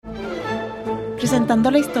presentando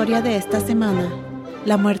la historia de esta semana.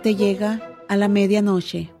 La muerte llega a la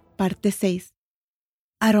medianoche, parte 6.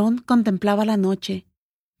 Aarón contemplaba la noche.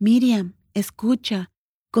 Miriam, escucha.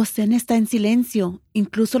 Gosén está en silencio,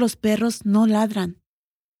 incluso los perros no ladran.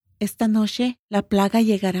 Esta noche la plaga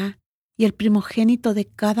llegará y el primogénito de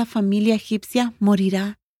cada familia egipcia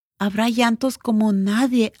morirá. Habrá llantos como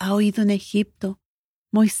nadie ha oído en Egipto.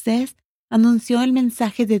 Moisés anunció el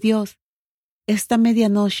mensaje de Dios. Esta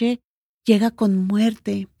medianoche llega con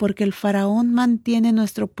muerte porque el faraón mantiene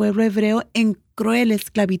nuestro pueblo hebreo en cruel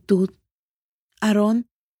esclavitud. Aarón,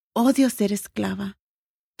 odio ser esclava.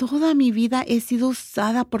 Toda mi vida he sido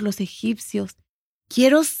usada por los egipcios.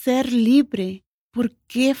 Quiero ser libre. ¿Por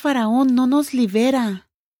qué faraón no nos libera?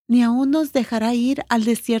 Ni aún nos dejará ir al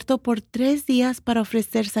desierto por 3 días para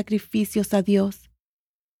ofrecer sacrificios a Dios.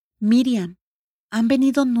 Miriam, han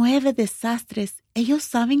venido 9 desastres. Ellos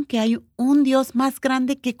saben que hay un Dios más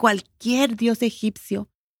grande que cualquier dios egipcio.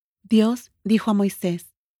 Dios dijo a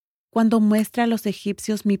Moisés: cuando muestre a los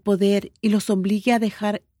egipcios mi poder y los obligue a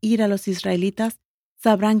dejar ir a los israelitas,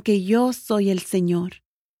 sabrán que yo soy el Señor.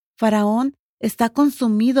 Faraón está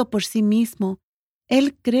consumido por sí mismo.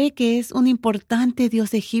 Él cree que es un importante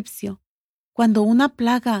dios egipcio. Cuando una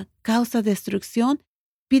plaga causa destrucción,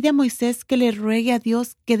 pide a Moisés que le ruegue a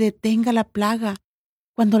Dios que detenga la plaga.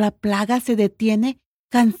 Cuando la plaga se detiene,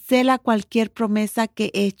 cancela cualquier promesa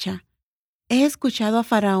que echa. He escuchado a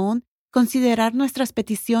Faraón considerar nuestras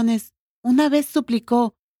peticiones. Una vez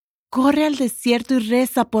suplicó: corre al desierto y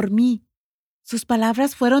reza por mí. Sus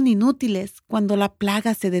palabras fueron inútiles cuando la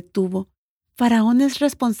plaga se detuvo. Faraón es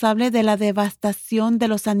responsable de la devastación de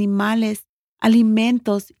los animales,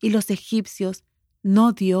 alimentos y los egipcios,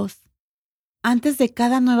 no Dios. Antes de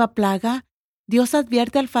cada nueva plaga, Dios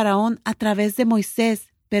advierte al faraón a través de Moisés,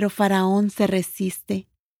 pero faraón se resiste.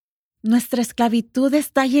 Nuestra esclavitud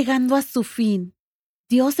está llegando a su fin.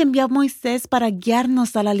 Dios envió a Moisés para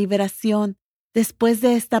guiarnos a la liberación. Después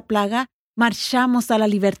de esta plaga, marchamos a la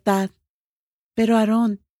libertad. Pero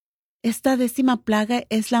Aarón, esta 10ª plaga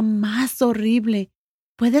es la más horrible.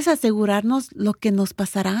 ¿Puedes asegurarnos lo que nos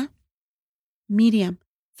pasará? Miriam,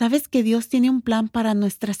 ¿sabes que Dios tiene un plan para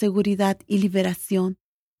nuestra seguridad y liberación?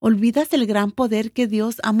 ¿Olvidas el gran poder que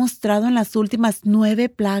Dios ha mostrado en las últimas 9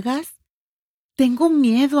 plagas? Tengo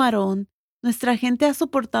miedo, Aarón. Nuestra gente ha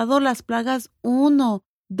soportado las plagas 1,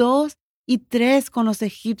 2 y 3 con los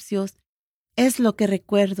egipcios. Es lo que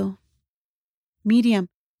recuerdo. Miriam,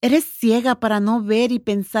 ¿eres ciega para no ver y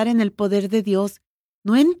pensar en el poder de Dios?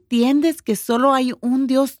 ¿No entiendes que solo hay un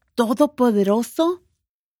Dios todopoderoso?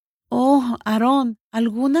 Oh, Aarón,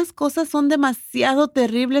 algunas cosas son demasiado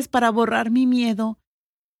terribles para borrar mi miedo.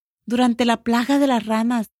 Durante la plaga de las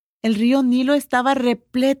ranas, el río Nilo estaba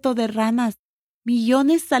repleto de ranas.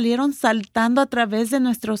 Millones salieron saltando a través de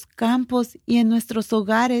nuestros campos y en nuestros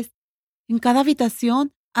hogares. En cada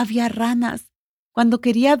habitación había ranas. Cuando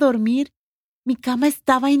quería dormir, mi cama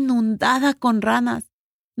estaba inundada con ranas.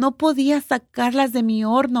 No podía sacarlas de mi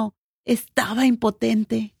horno. Estaba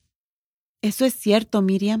impotente. Eso es cierto,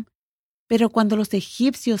 Miriam. Pero cuando los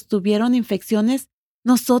egipcios tuvieron infecciones,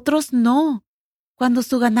 nosotros no. Cuando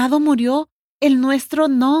su ganado murió, el nuestro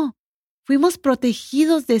no. Fuimos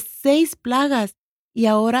protegidos de 6 plagas y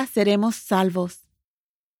ahora seremos salvos.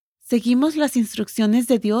 Seguimos las instrucciones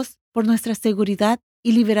de Dios por nuestra seguridad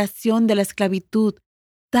y liberación de la esclavitud,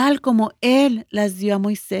 tal como Él las dio a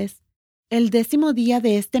Moisés. El 10º día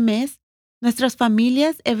de este mes, nuestras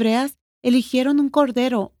familias hebreas eligieron un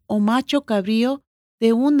cordero o macho cabrío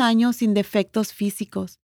de 1 año sin defectos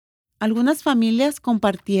físicos. Algunas familias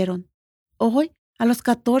compartieron. Hoy, a los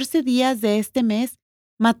 14 días de este mes,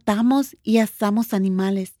 matamos y asamos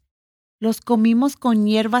animales. Los comimos con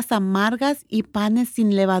hierbas amargas y panes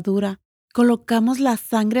sin levadura. Colocamos la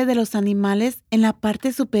sangre de los animales en la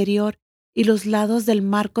parte superior y los lados del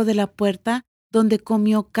marco de la puerta donde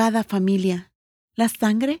comió cada familia. La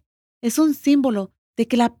sangre es un símbolo de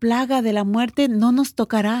que la plaga de la muerte no nos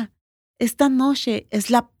tocará. Esta noche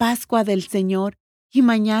es la Pascua del Señor y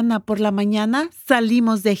mañana por la mañana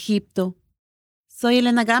salimos de Egipto. Soy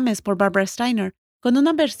Elena Gámez por Barbara Steiner, con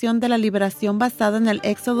una versión de la liberación basada en el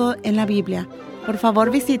Éxodo en la Biblia. Por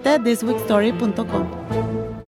favor, visita thisweekstory.com.